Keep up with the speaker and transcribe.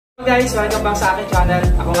Guys, welcome back sa aking channel.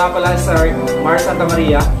 Ako nga pala Sir Mar Santa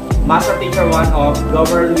Maria, Master Teacher 1 of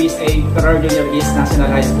Governor Luis A. Ferrer Jr. East National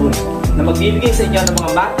High School, na magbibigay sa inyo ng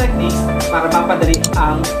mga math techniques para mapadali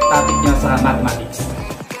ang topic nyo sa mathematics.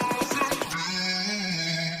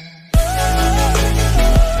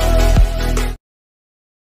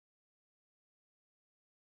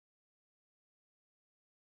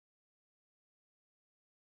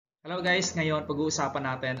 Hello guys, ngayon pag-uusapan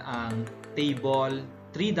natin ang table,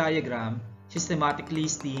 tree diagram, systematic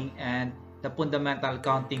listing, and the fundamental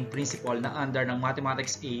counting principle na under ng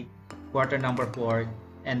Mathematics 8, quarter number 4,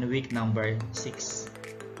 and week number 6.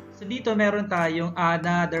 So dito meron tayong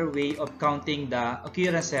another way of counting the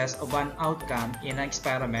occurrences of an outcome in an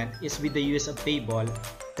experiment is with the use of table,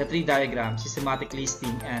 the tree diagram, systematic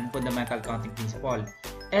listing, and fundamental counting principle.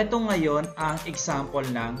 Ito ngayon ang example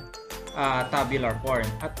ng tabular form.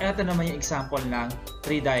 At ito naman yung example ng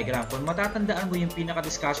tree diagram. Kung matatandaan mo yung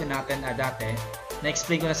pinaka-discussion natin dati,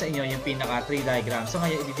 na-explain ko na sa inyo yung pinaka-tree diagram. So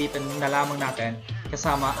ngayon, i-deepen na lamang natin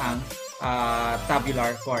kasama ang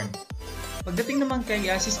tabular form. Pagdating naman kay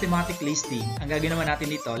systematic listing, ang gagawin naman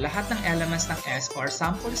natin dito, lahat ng elements ng S or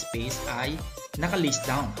sample space ay naka-list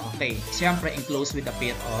down. Okay, siyempre enclosed with a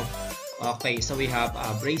pair of so we have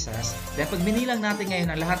braces. Then pag binilang natin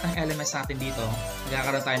ngayon ang lahat ng elements natin dito,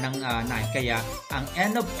 magkakaroon tayo ng 9. Kaya ang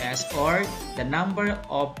n of S or the number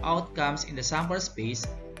of outcomes in the sample space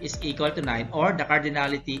is equal to 9, or the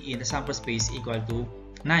cardinality in the sample space equal to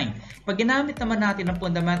 9. Pag ginamit naman natin ang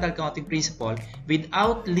fundamental counting principle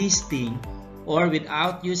without listing or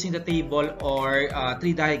without using the table or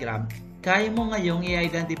tree diagram, kaya mo ngayong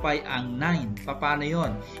i-identify ang 9. Paano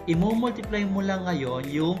yon? I-multiply mo lang ngayon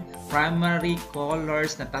yung primary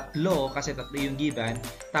colors na 3, kasi 3 yung given,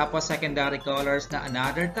 tapos secondary colors na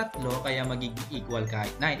another 3, kaya magiging equal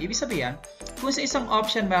kahit 9. Ibig sabihin, kung sa isang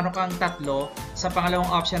option meron kang 3, sa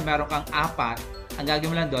pangalawang option meron kang 4, ang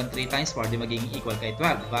gagawin mo lang doon 3 times 4, di magiging equal kay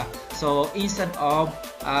 12, diba? So instead of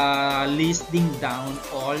listing down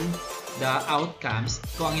all the outcomes,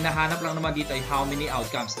 kung ang hinahanap lang naman dito ay how many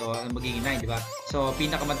outcomes, so magiging 9, di ba? So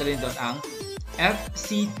pinakamadali doon ang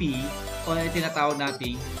FCP, o tinatawag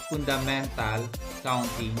nating fundamental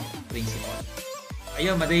counting principle.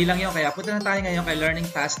 Ayun, madali lang yun. Kaya punta na tayo ngayon kay learning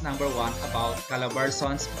task number 1 about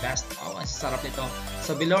Calabarzon's best. Oh, ang sarap nito.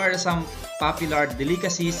 So below are some popular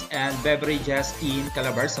delicacies and beverages in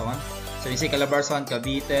Calabarzon. So you see Calabarzon,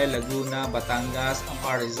 Cavite, Laguna, Batangas,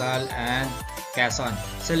 Rizal, and Quezon.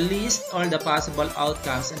 So list all the possible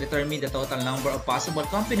outcomes and determine the total number of possible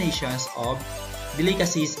combinations of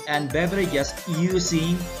delicacies and beverages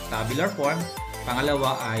using tabular form.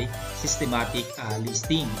 Pangalawa ay systematic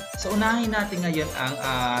listing. So unahin natin ngayon ang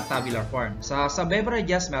tabular form. Sa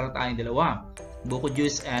beverages, meron tayong dalawa, buko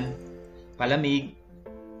juice and palamig.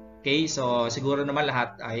 Okay, so siguro naman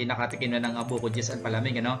lahat ay nakatikim na ng buko juice and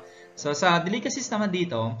palamig, ano? So sa delicacies naman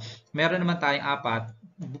dito, meron naman tayong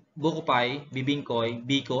 4, buko pie, bibingkoy,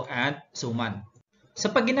 biko, and suman. So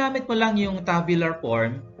pag ginamit mo lang yung tabular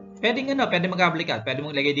form, pwede magkabaliktad. Pwede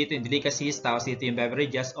mong ilagay dito yung delicacies, tapos dito yung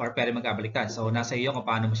beverages, or pwede magkabaliktad. So nasa iyo kung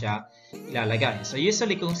paano mo siya ilalagay. So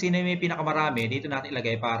usually kung sino may pinakamarami, dito natin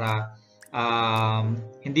ilagay para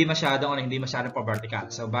hindi masyadong pa-vertical.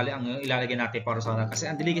 So bali ang ilalagay natin horizontal, kasi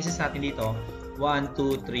ang delicacies natin dito 1,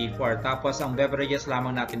 2, 3, 4. Tapos ang beverages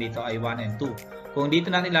lamang natin dito ay 1 and 2. Kung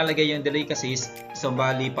dito natin ilalagay yung delicacies, so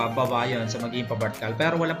bali pababa yun, so magiging pa-vertical.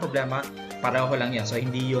 Pero walang problema, pareho lang yan. So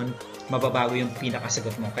hindi yun mababago yung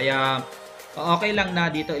pinakasagot mo. Kaya okay lang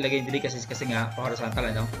na dito ilagay yung delicacies kasi nga horizontal,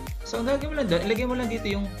 ano? So ang gagawin mo lang doon, ilagay mo lang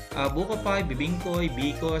dito yung buko pie, bibingkoy,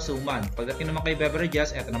 biko, suman. Pagdating naman kay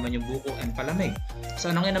beverages, eto naman yung buko and palamig.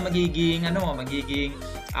 So ano nga na magiging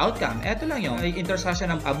outcome? Eto lang yung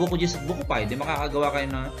intersection ng buko juice at buko pie. Di makakagawa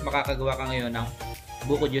ka ngayon ng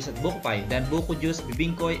buko juice at buko pie. Then buko juice,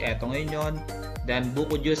 bibingkoy, eto ngayon yun. Then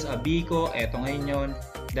buko juice, biko, eto ngayon yun.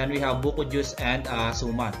 Then we have buko juice and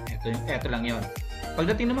suman. Eto lang yon.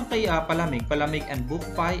 Pagdating naman kay palamig and buko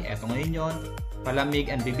pie, eto ngayon yon. Palamig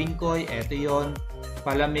and bibingkoy, eto yon.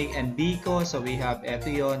 Palamig and biko, so we have eto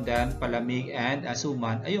yon. Then palamig and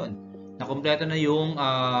suman, ayun. Nakumpleto na yung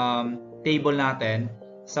table natin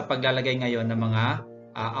sa paglalagay ngayon ng mga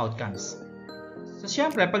outcomes. So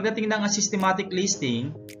syempre, pagdating ng systematic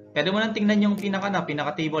listing, pwede mo nang tingnan yung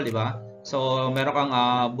pinaka-table, di ba? So meron kang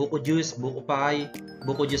buko juice, buko pie,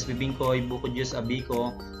 buko juice bibingkoy, buko juice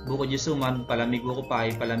biko, buko juice suman, palamig buko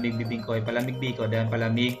pie, palamig bibingkoy, palamig biko, then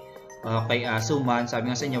palamig kay suman.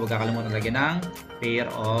 Sabi nga sa inyo, huwag kakalimutan lagyan ng pair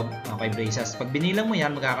of braces. Pag binilang mo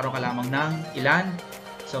yan, magkakaroon ka lamang ng ilan?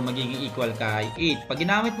 So magiging equal kay 8. Pag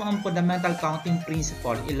ginamit mo ang fundamental counting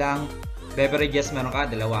principle, ilang beverages meron ka?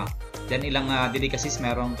 2. Then ilang delicacies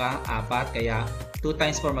meron ka? 4. Kaya 2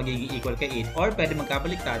 times 4 magiging equal kay 8. Or pwede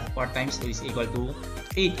magkabaliktad, 4 times 2 is equal to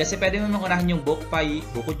 8. Kasi pwede mo unahin yung buko pie,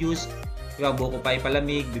 buko juice, diba? Buko pie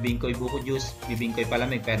palamig, bibingkoy buko juice, bibingkoy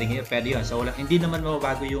palamig, pwede yun. So hindi naman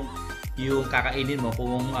mababago yung kakainin mo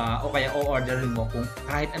kung o kaya o-orderin mo kung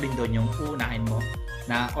kahit alin doon yung uunahin mo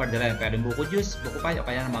na orderin. Pwede buko juice, buko pie, o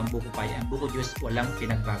kaya naman buko pie and buko juice, walang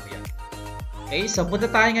pinagbago yan. Okay, so punta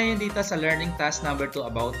tayo ngayon dito sa learning task number 2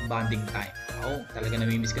 about bonding time. Oh, talaga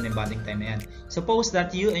namimiss ko na yung bonding time na yan. Suppose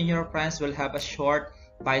that you and your friends will have a short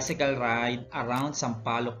bicycle ride around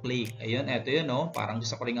Sampaloc Lake. Ayun, eto yun, no? Parang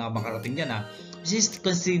gusto ko rin makarating dyan, ha? This is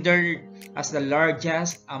considered as the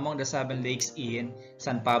largest among the 7 lakes in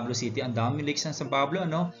San Pablo City. Ang dami lakes ng San Pablo,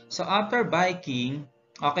 ano? So, after biking,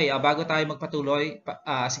 okay, bago tayo magpatuloy,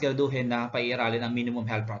 siguraduhin na paiiralin ang minimum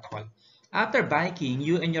health protocol. After biking,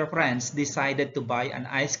 you and your friends decided to buy an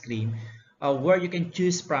ice cream where you can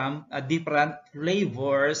choose from different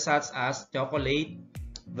flavors such as chocolate,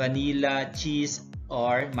 vanilla, cheese,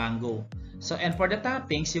 or mango. So, and for the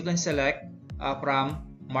toppings, you can select from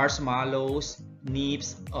marshmallows,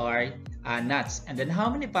 nips, or nuts. And then, how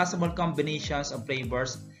many possible combinations of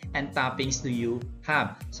flavors and toppings do you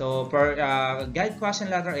have? So, for guide question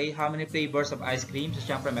letter A, how many flavors of ice cream? So,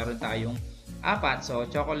 syempre, meron tayong 4. So,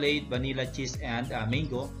 chocolate, vanilla, cheese, and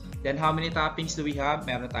mango. Then, how many toppings do we have?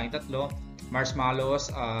 Meron tayong 3.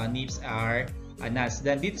 Marshmallows, nips, or nuts.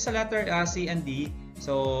 Then, dito sa letter C and D,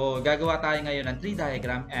 so, gagawa tayo ngayon ng tree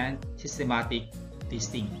diagram and systematic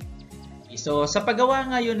testing. So, sa paggawa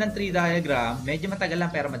ngayon ng tree diagram, medyo matagal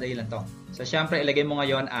lang pero madali lang to. So, syempre, ilagay mo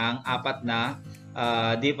ngayon ang 4 na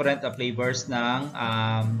different flavors ng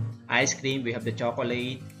ice cream. We have the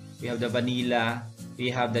chocolate, we have the vanilla,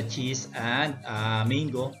 we have the cheese, and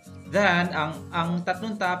mango. Then, ang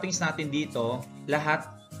 3 toppings natin dito,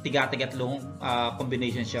 lahat tiga-tigatlong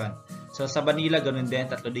combinations yun. So, sa vanilla, ganun din,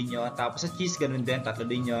 3 din yun. Tapos, sa cheese, ganun din, 3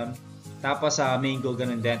 din yun. Tapos, sa mango,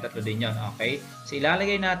 ganun din, 3 din yun. Okay? So,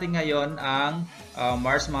 ilalagay natin ngayon ang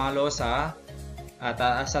marshmallow sa 4,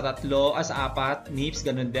 nips,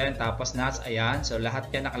 ganun din. Tapos, nuts, ayan. So, lahat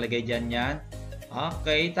yan nakalagay dyan yan.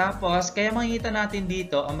 Okay, tapos, kaya makikita natin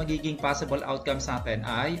dito, ang magiging possible outcomes natin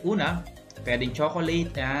ay, una, pwedeng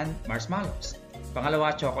chocolate and marshmallows.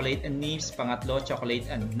 Pangalawa, chocolate and nips. Pangatlo, chocolate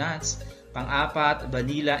and nuts. Pang-4,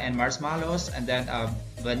 vanilla and marshmallows. And then,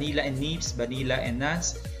 vanilla and nips, vanilla and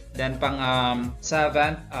nuts. Then,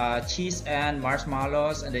 pang-7, cheese and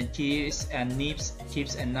marshmallows. And then, cheese and nips,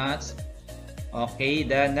 chips and nuts. Okay,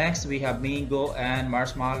 then next, we have mango and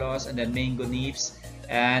marshmallows. And then, mango nips.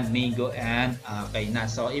 And mango and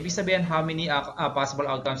nuts. So, ibig sabihin, how many possible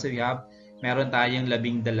outcomes do we have? Meron tayong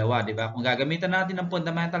 12, di ba? Kung gagamitan natin ng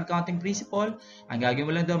fundamental counting principle, ang gagawin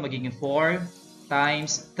mo lang daw, magiging 4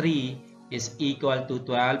 times 3 is equal to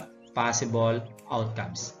 12 possible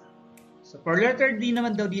outcomes. So, for letter D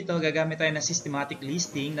naman daw dito, gagamit tayo ng systematic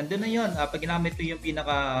listing. Nandun na yun. Pag ginamit mo yung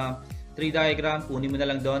pinaka tree diagram, kunin mo na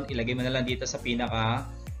lang doon, ilagay mo na lang dito sa pinaka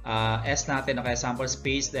S natin na kaya sample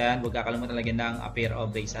space, then huwag kakalimutan lagyan ng a pair of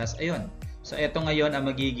braces. Ayun. So, ito ngayon ang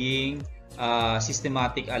magiging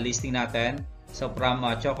systematic listing natin. So, from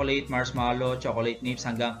chocolate, marshmallow, chocolate nips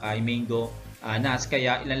hanggang kay mango nuts.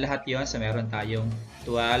 Kaya, ilan lahat yon? So, meron tayong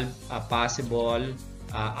 12 possible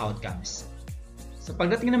outcomes. So,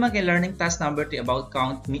 pagdating naman kay learning task number 3 about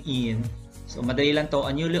count me in. So, madali lang to.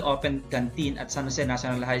 A newly opened canteen at San Jose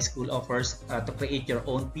National High School offers to create your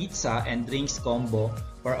own pizza and drinks combo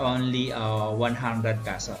for only 100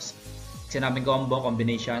 pesos. Sinabing combo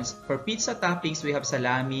combinations. For pizza toppings, we have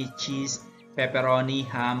salami, cheese, pepperoni,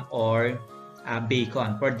 ham, or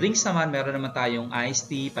bacon. For drinks naman, meron naman tayong iced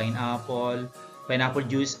tea, pineapple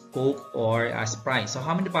juice, Coke, or Sprite. So,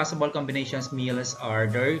 how many possible combinations meals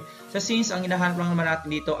are there? So, since ang hinahanap lang naman natin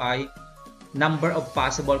dito ay number of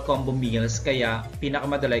possible combo meals, kaya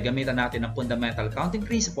pinakamadali gamitan natin ang fundamental counting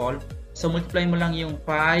principle. So, multiply mo lang yung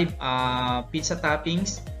 5 pizza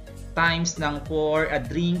toppings times ng 4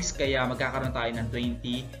 drinks, kaya magkakaroon tayo ng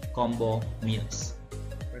 20 combo meals.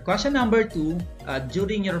 For question number 2,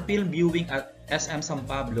 during your film viewing at SM San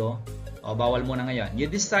Pablo, bawal muna ngayon,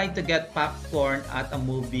 you decide to get popcorn at a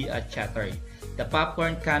movie at Chattery. The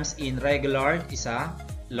popcorn comes in regular, isa,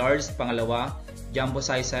 large, pangalawa, jumbo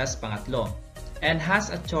sizes, pangatlo, and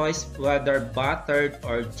has a choice whether buttered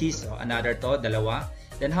or cheese. So, another to, dalawa.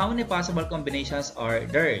 Then, how many possible combinations are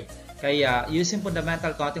there? Kaya, using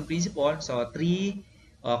fundamental counting principle, so 3,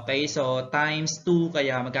 okay, so times 2,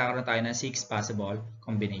 kaya magkakaroon tayo ng 6 possible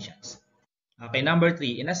combinations. Okay, number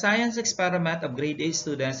 3. In a science experiment of grade 8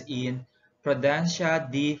 students in Prudencia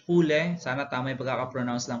di Fule, sana tama yung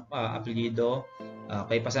pagkakapronounce ng apelyido,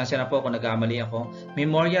 Okay, pasensya na po kung nagkamali ako.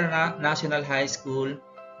 Memorial National High School,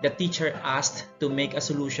 the teacher asked to make a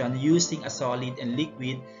solution using a solid and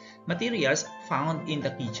liquid materials found in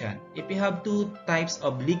the kitchen. If we have two types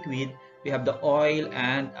of liquid, we have the oil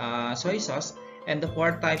and soy sauce, and the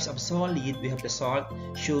four types of solid, we have the salt,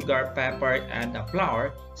 sugar, pepper, and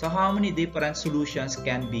flour. So how many different solutions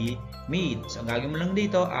can be made? So ang gagawin mo lang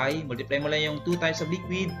dito ay multiply mo lang yung two types of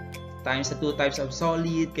liquid times the two types of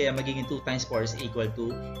solid, kaya magiging 2 times 4 is equal to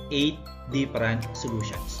 8 different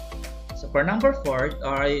solutions. So for number 4,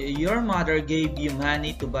 your mother gave you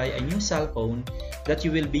money to buy a new cell phone that you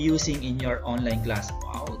will be using in your online class.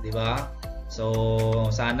 Wow, di ba? So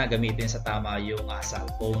sana gamitin sa tama yung cell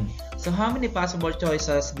phone. So how many possible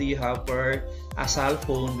choices do you have for a cell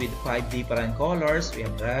phone with 5 different colors? We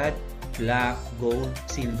have red, black, gold,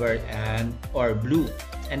 silver, and or blue.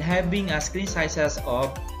 And having a screen sizes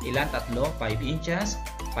of ilan? Tatlo, 5 inches,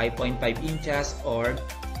 5.5 inches, or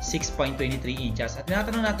 6.23 inches. At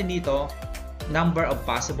tinatanong natin dito, number of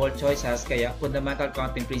possible choices, kaya fundamental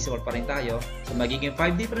counting principle pa rin tayo. So magiging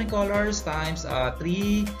 5 different colors times 3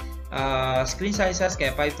 screen sizes,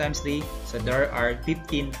 kaya 5 times 3. So there are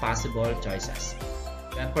 15 possible choices.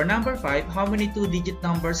 And for number 5, how many 2-digit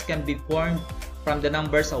numbers can be formed from the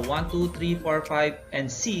numbers of 1, 2, 3, 4, 5, and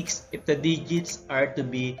 6 if the digits are to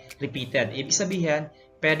be repeated? Ibig sabihin,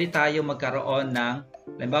 pwede tayo magkaroon ng,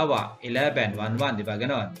 halimbawa, 11, 1, 1, di ba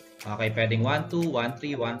ganon? Okay, pwedeng 1, 2, 1,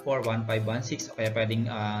 3, 1, 4, 1, 5, 1, 6, o kaya pwedeng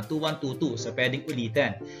 2, 1, 2, 2. So, pwedeng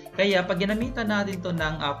ulitin. Kaya, pag ginamitan natin to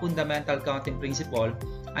ng fundamental counting principle,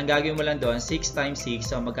 ang gagawin mo lang doon, 6 times 6,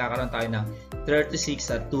 so magkakaroon tayo ng 36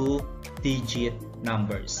 sa 2-digit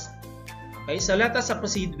numbers. Okay, so let us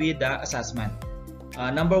proceed with the assessment.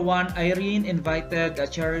 Number 1, Irene invited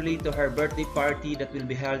Charlie to her birthday party that will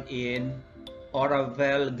be held in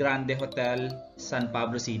Oravel Grande Hotel, San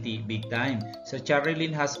Pablo City. Big time. So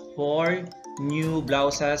Charlene has 4 new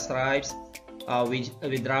blouses, stripes,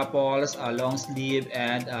 with ruffles, long sleeve,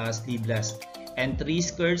 and sleeveless, and 3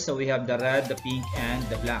 skirts. So we have the red, the pink, and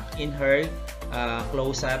the black in her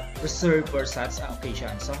closet reserved for such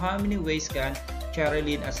occasion. So how many ways can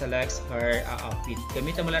Charlene selects her outfit?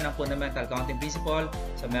 Gamitan mo lang ng fundamental counting principle.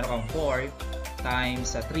 So meron kang 4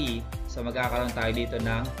 times 3. So magkakaroon tayo dito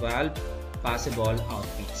ng 12 possible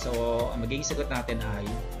outfits. So ang magiging sagot natin ay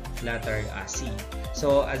letter C.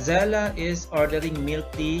 So Azela is ordering milk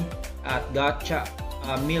tea at Gotcha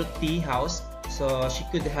Milk Tea House. So she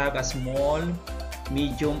could have a small,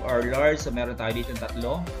 medium, or large. So meron tayo dito 3.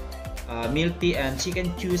 Milk tea, and she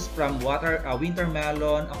can choose from winter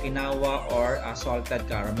melon, Okinawa, or salted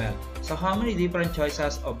caramel. So how many different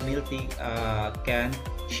choices of milk tea can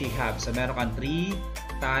she have? So meron kang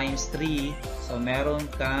 3 times 3. So meron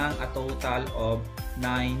kang a total of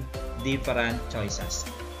 9 different choices.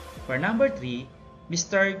 For number 3,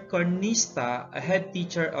 Mr. Cornista, a head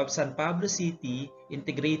teacher of San Pablo City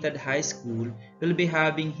Integrated High School, will be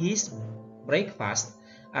having his breakfast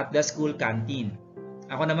at the school canteen.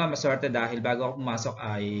 Ako naman maswerte dahil bago ako pumasok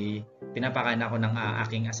ay pinapakain ako ng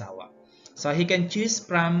aking asawa. So he can choose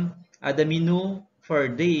from the menu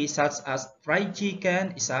for days such as fried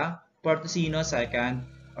chicken, 1, portocino,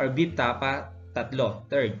 2, or beef tapa, 3,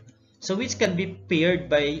 3. So which can be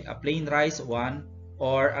paired by a plain rice, 1,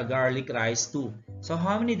 or a garlic rice, 2. So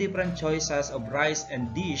how many different choices of rice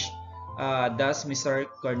and dish does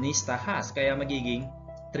Mr. Cornista has? Kaya magiging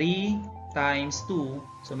 3 times 2,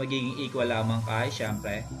 so magiging equal lamang kay,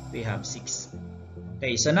 syempre, we have 6.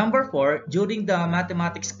 Okay, so number 4, during the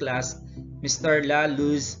mathematics class, Mr. La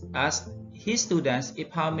Luz asked his students if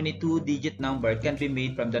how many 2-digit number can be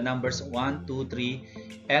made from the numbers 1, 2,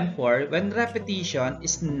 3, and 4 when repetition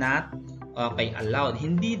is not allowed.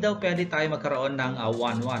 Hindi daw pwede tayo magkaroon ng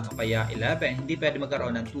 1, 1 o kaya 11. Hindi pwede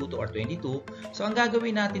magkaroon ng 2, 2, or 22. So ang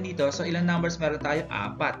gagawin natin dito, so ilang numbers meron tayo?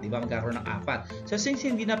 4, di ba? Magkakaroon ng 4. So since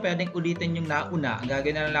hindi na pwedeng ulitin yung nauna, ang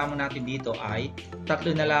gagawin na lamang natin dito ay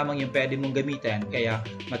 3 na lamang yung pwede mong gamitin. Kaya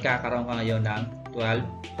magkakaroon ka ngayon ng 12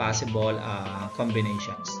 possible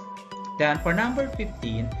combinations. Then for number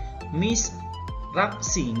 15, Miss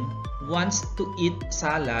Rapsing wants to eat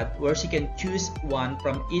salad where she can choose 1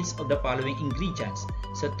 from each of the following ingredients.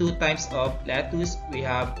 So 2 types of lettuce, we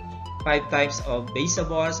have 5 types of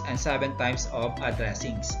vegetables, and 7 types of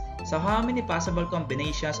dressings. So how many possible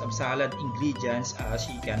combinations of salad ingredients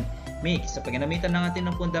she can make? So pag ginamitan na natin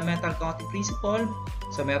ng fundamental counting principle,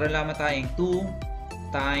 so meron lamang tayong 2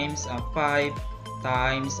 times 5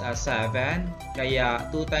 times 7, kaya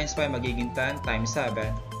 2 times 5 magiging 10 times 7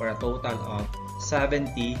 for a total of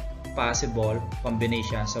 70 possible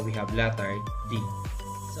combinations. So we have letter D.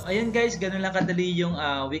 So So ayun guys, ganun lang kadali yung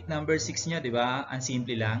week number 6 nyo, di ba? Ang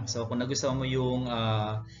simple lang. So kung nagustuhan mo yung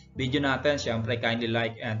video natin, syempre kindly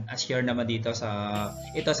like and share naman dito sa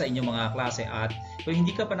inyong mga klase. At kung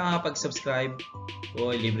hindi ka pa nakakapag-subscribe,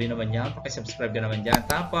 libre naman yan, paki-subscribe ka naman dyan.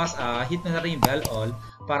 Tapos hit mo na rin yung bell all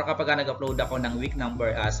para kapag nag-upload ako ng week number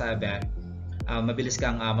 7, mabilis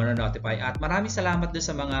kang manonotify. At maraming salamat doon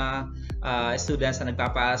sa mga students na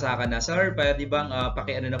nagpapaasa ka na, sir, pwede bang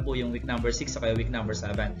pakiano na po yung week number 6 o kaya week number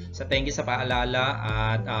 7. So thank you sa paalala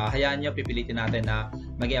at hayaan nyo, pipilitin natin na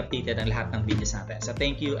mag-i-updated ang lahat ng videos natin. So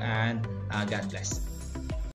thank you and God bless.